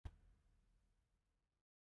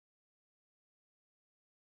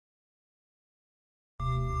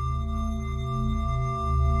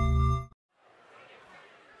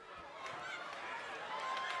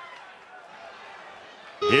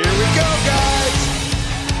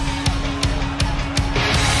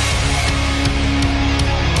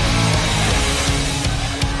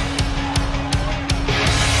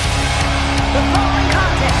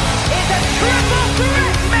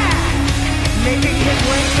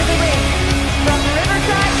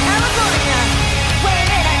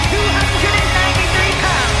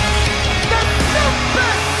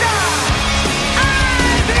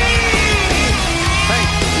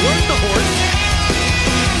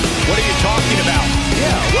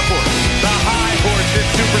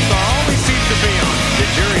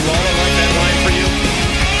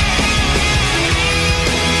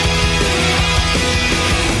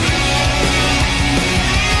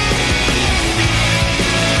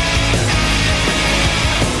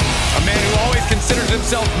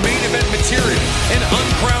himself main event material, an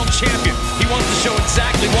uncrowned champion. He wants to show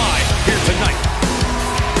exactly why here tonight.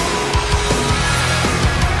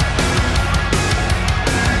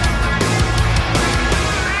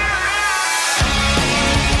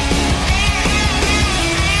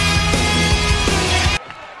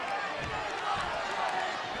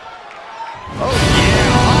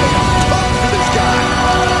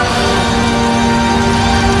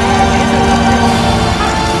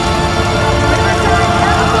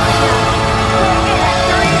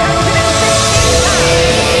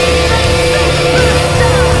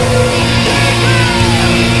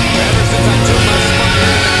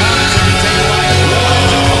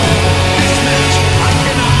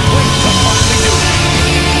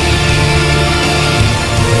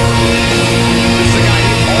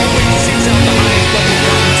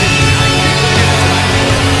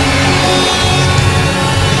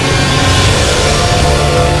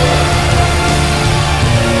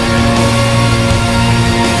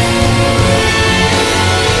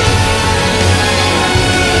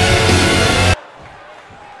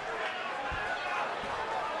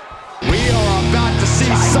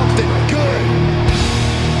 Something good.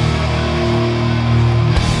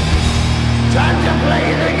 Time to play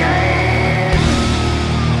the game.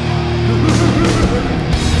 From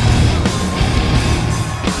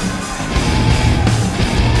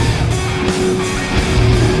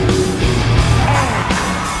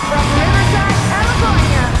Riverside,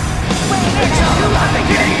 California, weighing in at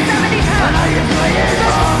 270 pounds, I know you play it.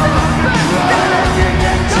 the superstar, You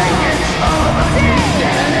can take it.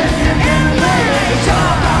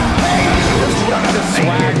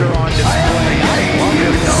 Swagger on display. I love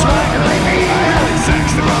it. Swagger. Really sexy.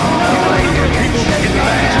 People in the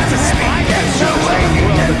match despite that. Well,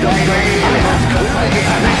 the WWE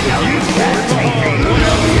used for it.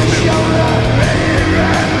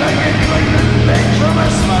 From a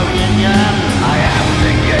smoking gun, I am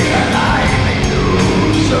the game and I may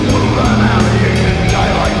lose. So move on out of here and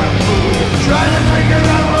die like a fool. Trying to figure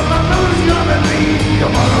out what my move's gonna be.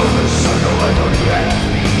 Tomorrow the sun will go grab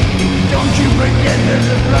me. Don't you forget there's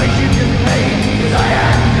a price you can pay. Cause I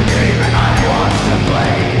am the game and I want to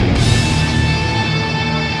play.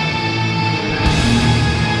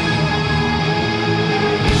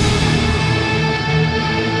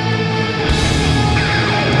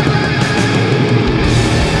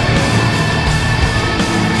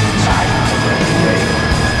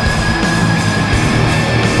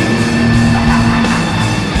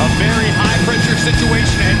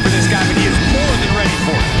 Situation ahead for this guy, but he is more than ready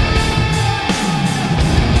for it.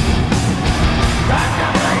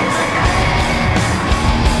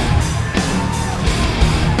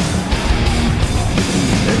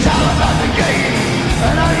 It's all about the game,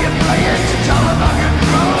 and how you play it. It's all about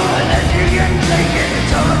control, and if you can take it,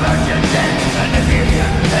 it's all about your debt. And if you can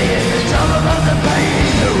pay it, it's all about the pain.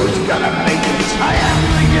 Who's gonna make it? I am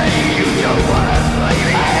the game. You don't wanna play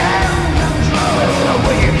me. I am control. There's no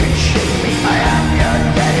way you can shake me. I am your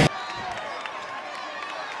daddy.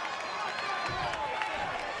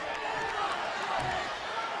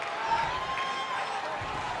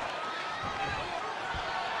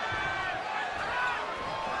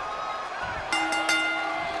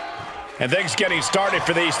 And things getting started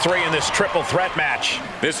for these three in this triple threat match.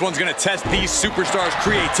 This one's going to test these superstars'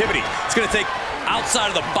 creativity. It's going to take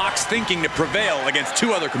outside-of-the-box thinking to prevail against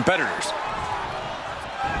two other competitors.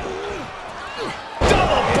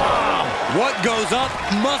 Double bomb! What goes up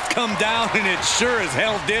must come down, and it sure as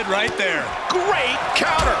hell did right there. Great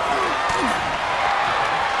counter!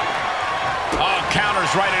 Oh,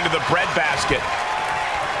 counters right into the breadbasket.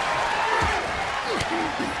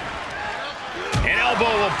 An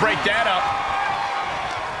elbow will break that up.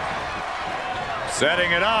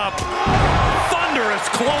 Setting it up. Thunderous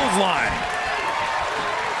clothesline.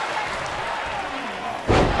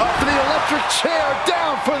 Up to the electric chair,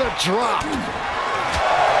 down for the drop.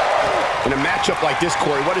 In a matchup like this,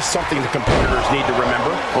 Corey, what is something the competitors need to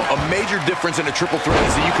remember? Well, a major difference in a triple threat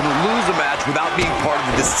is that you can lose a match without being part of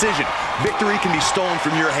the decision. Victory can be stolen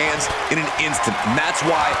from your hands in an instant. And that's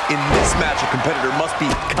why, in this match, a competitor must be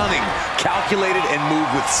cunning, calculated, and move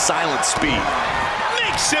with silent speed.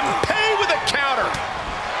 Makes him pay with a counter.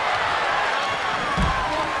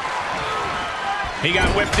 He got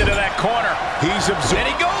whipped into that corner. He's absorbed. And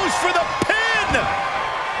he goes for the pin.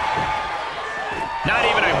 Not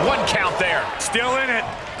even a one count there. Still in it.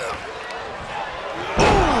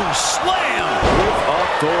 Ooh, slam. With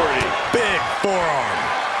authority. Big forearm.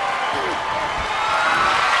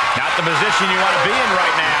 Not the position you want to be in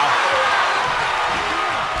right now.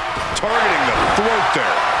 Targeting the throat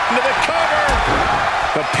there. Into the cover.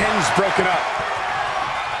 The pin's broken up.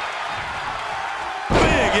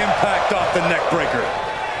 big impact off the neck breaker.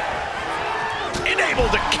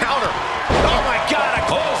 Enabled to counter. Oh my God, a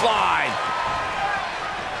clothesline.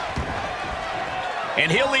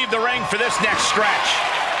 And he'll leave the ring for this next stretch.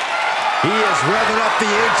 He is revving up the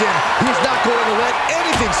engine. He's not going to let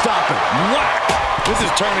anything stop him. Whack! This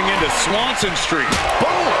is turning into Swanson Street.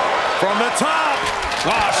 Boom! From the top.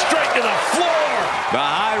 Straight to the floor. The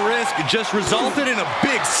high risk just resulted in a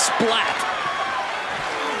big splat.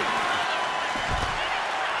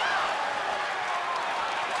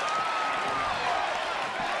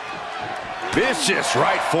 Vicious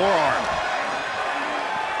right forearm.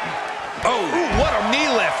 Oh, what a knee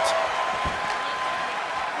lift.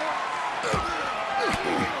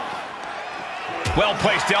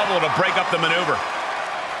 Well-placed elbow to break up the maneuver.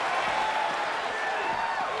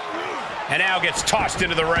 And now gets tossed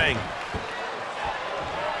into the ring.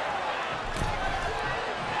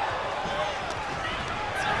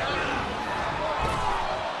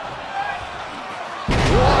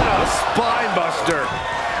 What a spine buster.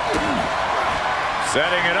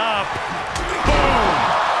 Setting it up. Boom!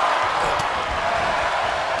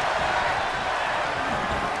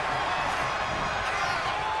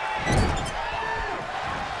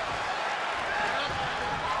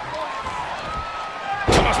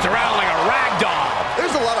 Tossed around like a rag doll.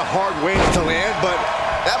 There's a lot of hard ways to land, but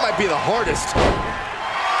that might be the hardest.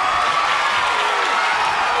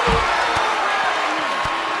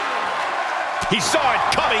 He saw it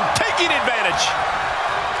coming, taking advantage.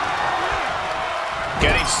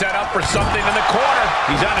 Getting set up for something in the corner.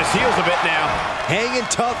 He's on his heels a bit now. Hanging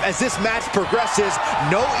tough as this match progresses.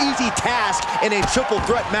 No easy task in a triple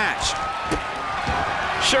threat match.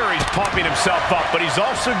 Sure, he's pumping himself up, but he's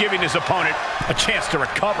also giving his opponent a chance to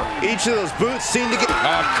recover. Each of those boots seem to get...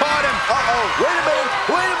 caught him. Uh-oh. Wait a minute.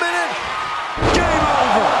 Wait a minute. Game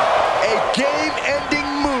over. A game-ending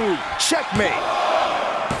move. Checkmate.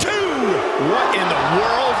 2. What in the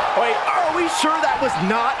world? Wait, are we sure that was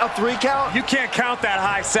not a 3 count? You can't count that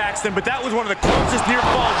high, Saxton, but that was one of the closest near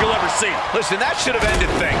falls you'll ever see. Listen, that should have ended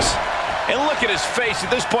things. And look at his face. At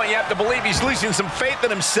this point, you have to believe he's losing some faith in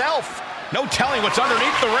himself. No telling what's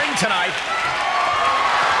underneath the ring tonight.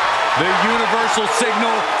 The universal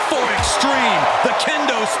signal for extreme. The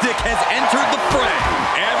kendo stick has entered the fray.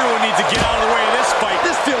 Everyone needs to get out of the way of this fight.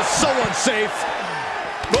 This feels so unsafe.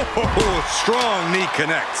 Oh, strong knee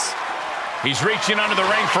connects. He's reaching under the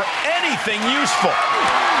ring for anything useful.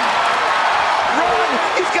 Run!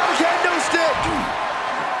 He's got a kendo stick!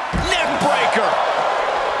 Neck breaker!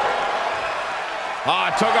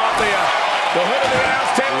 Took off the hood of the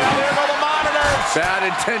announce table. Now there go the monitors. Bad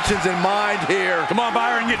intentions in mind here. Come on,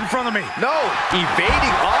 Byron, get in front of me. No,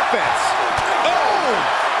 evading offense. Oh!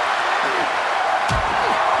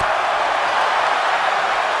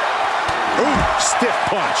 Ooh, stiff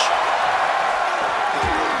punch.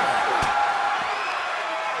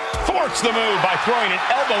 Thwarts the move by throwing an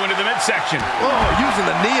elbow into the midsection. Oh, using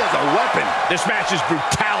the knee as a weapon. This match's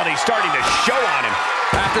brutality starting to show on him.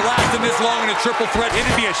 After lasting this long in a triple threat,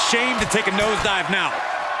 it'd be a shame to take a nosedive now.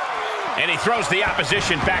 And he throws the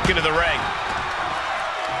opposition back into the ring.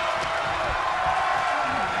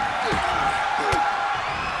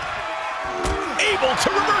 Able to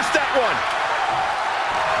reverse that one.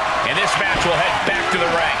 And this match will head back to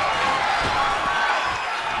the ring.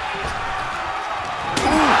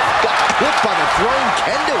 Ooh, got clipped by the thrown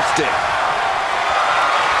kendo stick.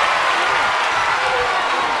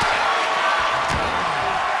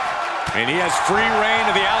 And he has free reign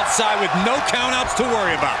to the outside with no countouts to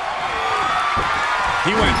worry about.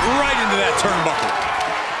 He went right into that turnbuckle.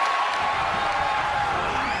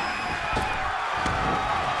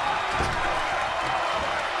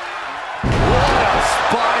 What a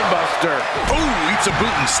spine buster. Ooh, eats a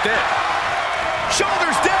boot instead.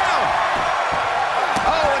 Shoulders down.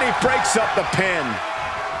 Oh, and he breaks up the pin.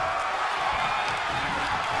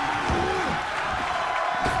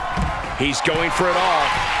 He's going for it all.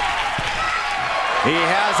 He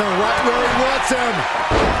has him right where he wants him.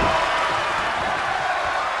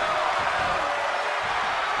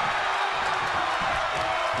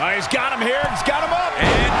 He's got him here. He's got him up.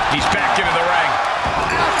 And he's back into the ring.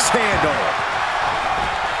 Axe handle.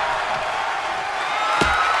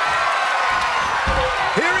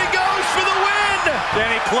 Here he goes for the win.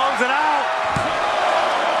 Then he closes it out.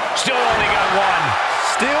 Still only got one.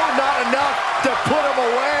 Still not enough to put him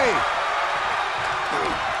away.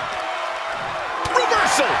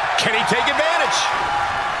 Reversal. Can he take advantage?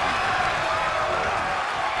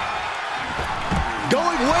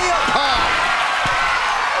 Going way up high.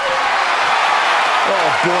 Oh,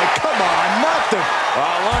 boy, come on. Not the...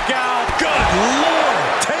 Oh, look out. Good Lord.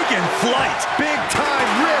 Taking flight. Big time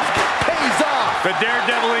risk pays off. The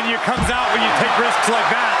daredevil in you comes out when you take risks like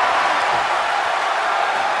that.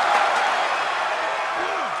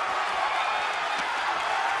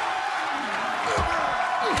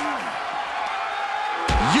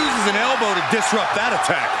 Uses an elbow to disrupt that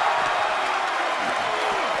attack.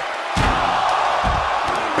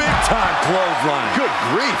 Big time clothesline. Good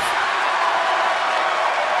grief.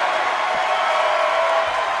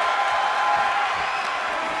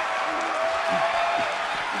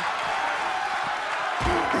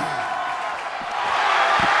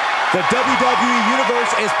 The WWE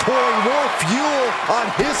Universe is pouring more fuel on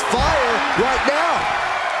his fire right now.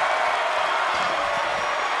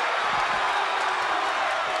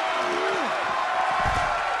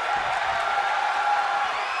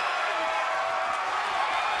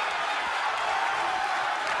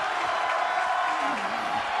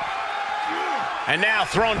 And now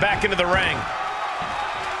thrown back into the ring.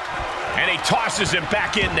 And he tosses him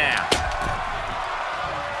back in now.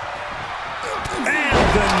 And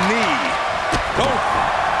the knee. Oh.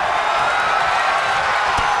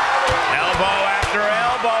 Elbow after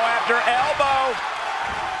elbow after elbow.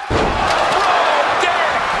 Oh,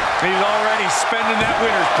 damn! He's already spending that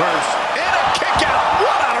winner's purse. And a kick out.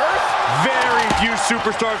 What on earth? Very few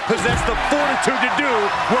superstars possess the fortitude to do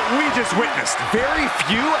what we just witnessed. Very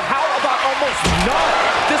few? How about almost none?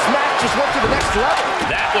 This match just went to the next level.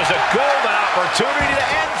 That was a golden opportunity to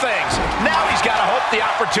end things. Now he's got to hope the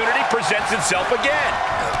opportunity presents itself again.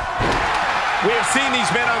 We have seen these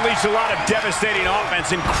men unleash a lot of devastating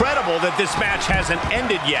offense. Incredible that this match hasn't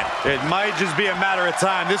ended yet. It might just be a matter of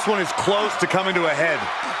time. This one is close to coming to a head.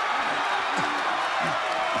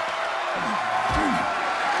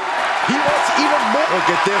 He wants even more.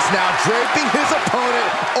 Look at this now, draping his opponent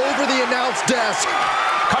over the announce desk.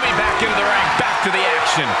 Coming back into the ring, back to the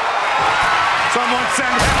action. Someone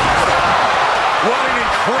send help. What an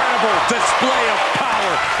incredible display of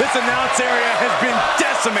power. This announce area has been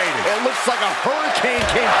decimated. It looks like a hurricane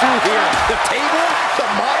came through here. The table, the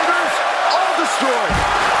monitors, all destroyed.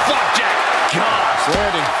 Flapjack. Gosh,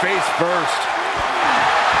 landing face first.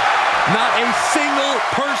 Not a single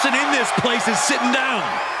person in this place is sitting down.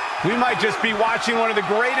 We might just be watching one of the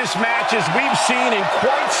greatest matches we've seen in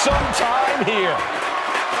quite some time here.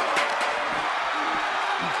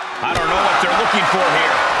 I don't know what they're looking for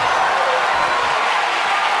here.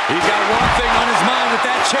 He's got one thing on his mind with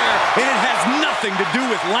that chair, and it has nothing to do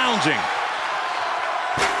with lounging.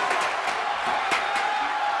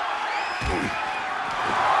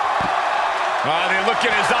 Oh, they look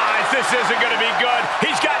in his eyes. This isn't going to be good.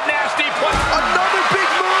 He's got nasty play. Another big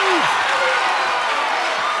move.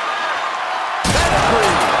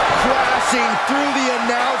 Pedigree crashing through the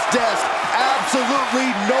announce desk.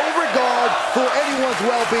 Absolutely no regard for anyone's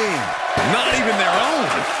well-being. Not even their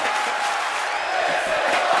own.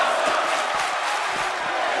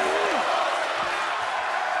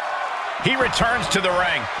 He returns to the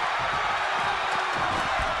ring.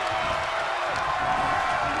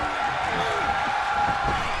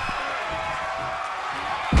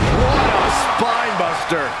 What a spine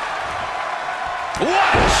buster.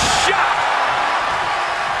 What a shot!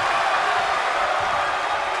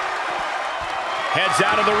 Heads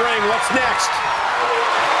out of the ring. What's next?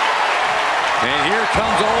 And here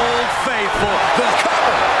comes Old Faithful. The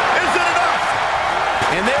cover. Is it enough?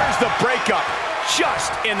 And there's the breakup.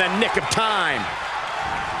 Just in the nick of time.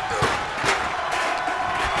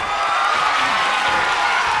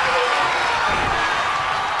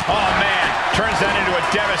 Oh, man. Turns that into a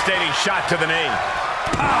devastating shot to the knee.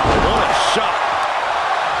 Pow, what a shot.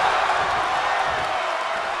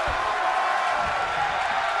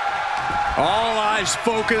 All eyes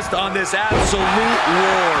focused on this absolute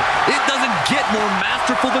war. It doesn't get more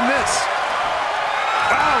masterful than this.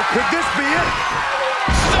 Oh, could this be it?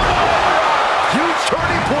 Huge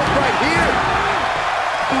turning point right here.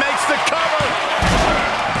 Makes the cover.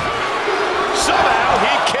 Somehow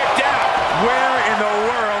he kicked out. Where in the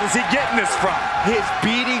world is he getting this from? His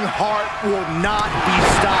beating heart will not be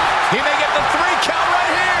stopped. He may get the 3 count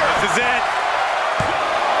right here. This is it.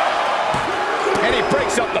 And he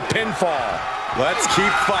breaks up the pinfall. Let's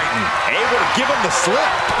keep fighting. Able to give him the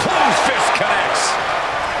slip. Closed fist connects.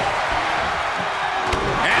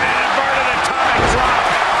 And an inverted atomic drop.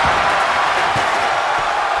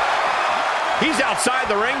 He's outside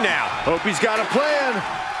the ring now. Hope he's got a plan.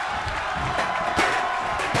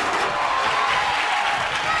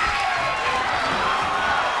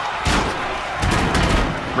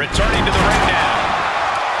 Returning to the ring now.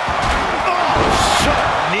 Oh,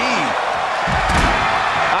 sharp knee.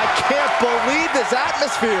 I can't believe this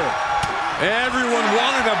atmosphere. Everyone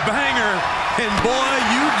wanted a banger, and boy,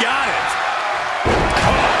 you got it.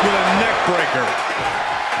 Caught with a neck breaker. breaker.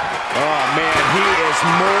 Oh, man, he is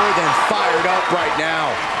more than fired up right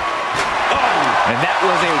now. Oh, and that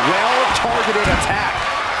was a well-targeted attack.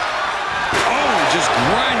 Oh, just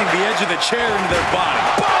grinding the edge of the chair into their body.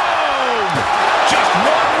 Boom! Just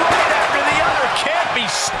one right after the other. Can't be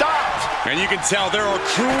stopped. And you can tell there are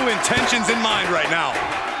cruel intentions in mind right now.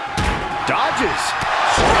 Dodges.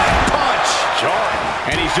 Straight punch. Jarring.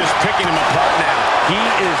 And he's just picking him apart now. He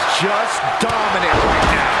is just dominant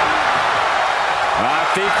right now. I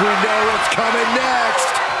think we know what's coming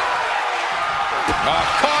next.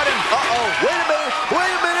 Caught him. Uh-oh. Wait a minute.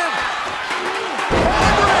 Wait a minute.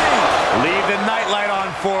 Leave the nightlight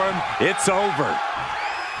on for him. It's over.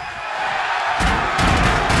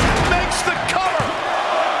 Makes the cover.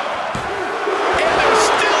 And they're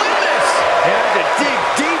still in this. He had to dig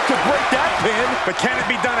deep to break that pin. But can it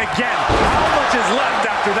be done again? How much is left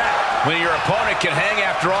after that? When your opponent can hang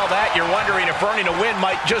after all that, you're wondering if earning a win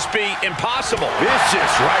might just be impossible.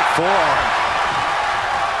 Vicious right forearm.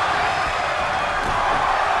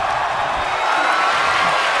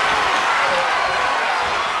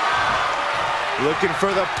 Looking for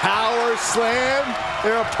the power slam.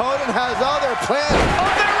 Their opponent has other plans. Of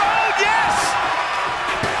their own, yes!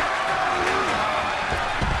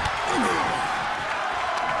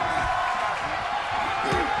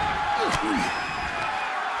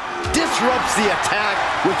 Disrupts the attack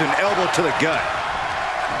with an elbow to the gut.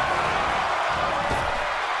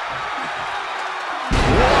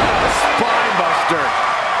 What a spine buster.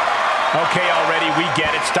 Okay, already, we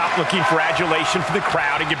get it. Stop looking for adulation from the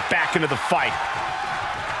crowd and get back into the fight.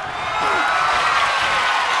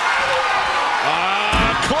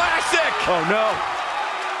 Classic! Oh, no.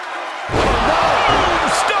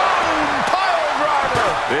 Stone pile driver.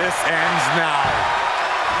 This ends now.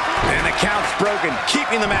 And the count's broken,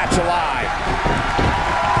 keeping the match alive.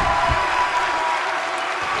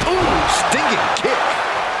 Ooh, stinging kick.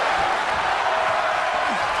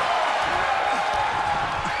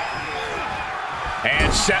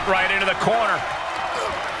 And set right into the corner.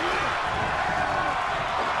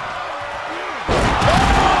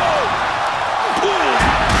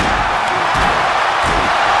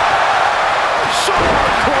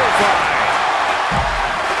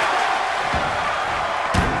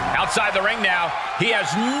 Outside the ring now, he has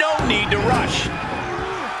no need to rush.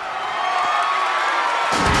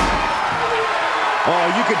 Oh,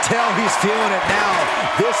 you can tell he's feeling it now.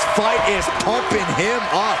 This fight is pumping him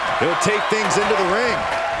up. He'll take things into the ring.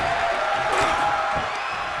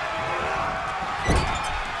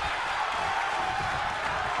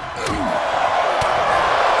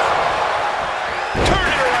 Turn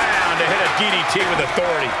it around to hit a DDT with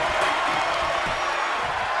authority.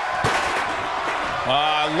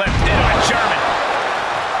 Left into a German.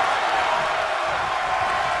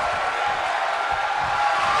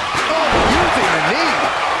 Oh, using the knee.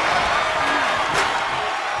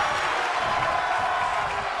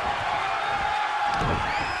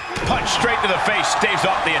 Punch straight to the face, staves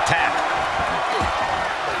off the attack.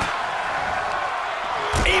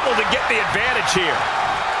 Able to get the advantage here.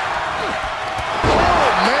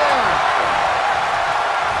 Oh, man.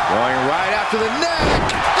 Going right after the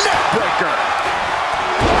neck. Neck breaker.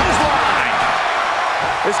 Line.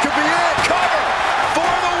 This could be it. Cover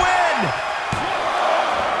for the win.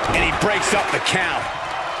 And he breaks up the count.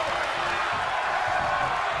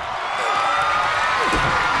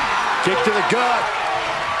 Kick to the gut.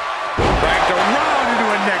 Backed around into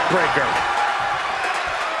a neck breaker.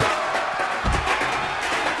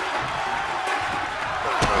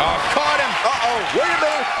 Oh, caught him. Uh-oh. Wait a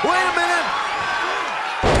minute. Wait a minute.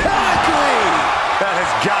 Pedigree. That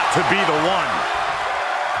has got to be the one.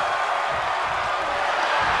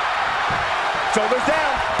 Shoulders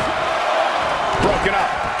down. Broken up,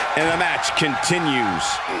 and the match continues.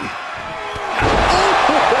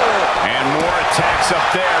 And more attacks up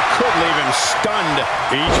there could leave him stunned.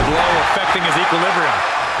 Each blow affecting his equilibrium.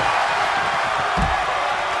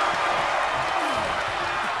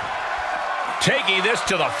 Taking this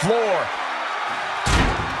to the floor.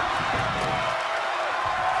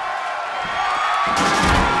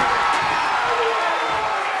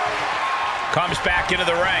 Comes back into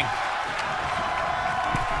the ring.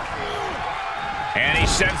 And he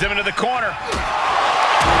sends him into the corner.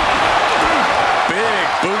 Big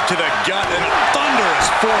boot to the gut and a thunderous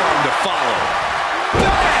forearm to follow.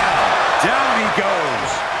 Bam! Down he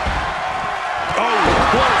goes. Oh,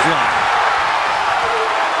 clothesline.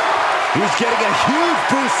 He's getting a huge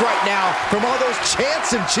boost right now from all those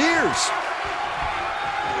chants and cheers.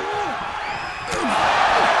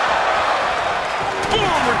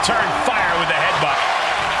 Boom! Return fire with the headbutt.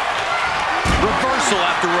 Reversal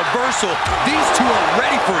after reversal. These two are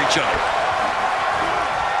ready for each other.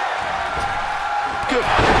 Good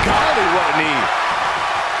golly, what a knee.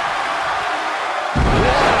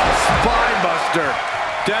 What a spine buster.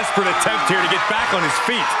 Desperate attempt here to get back on his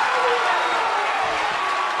feet.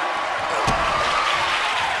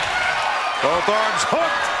 Both arms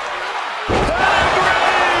hooked.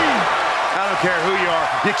 Pedigree! I don't care who you are.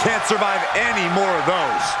 You can't survive any more of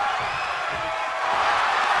those.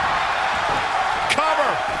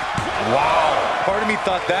 Cover. Wow. Part of me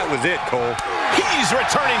thought that was it, Cole. He's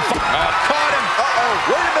returning. Caught him. Uh-oh.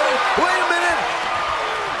 Wait a minute. Wait a minute.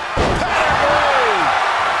 Pedigree!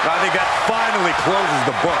 I think that finally closes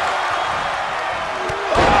the book.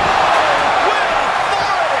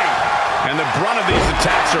 And the brunt of these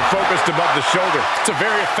attacks are focused above the shoulder. It's a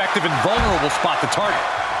very effective and vulnerable spot to target.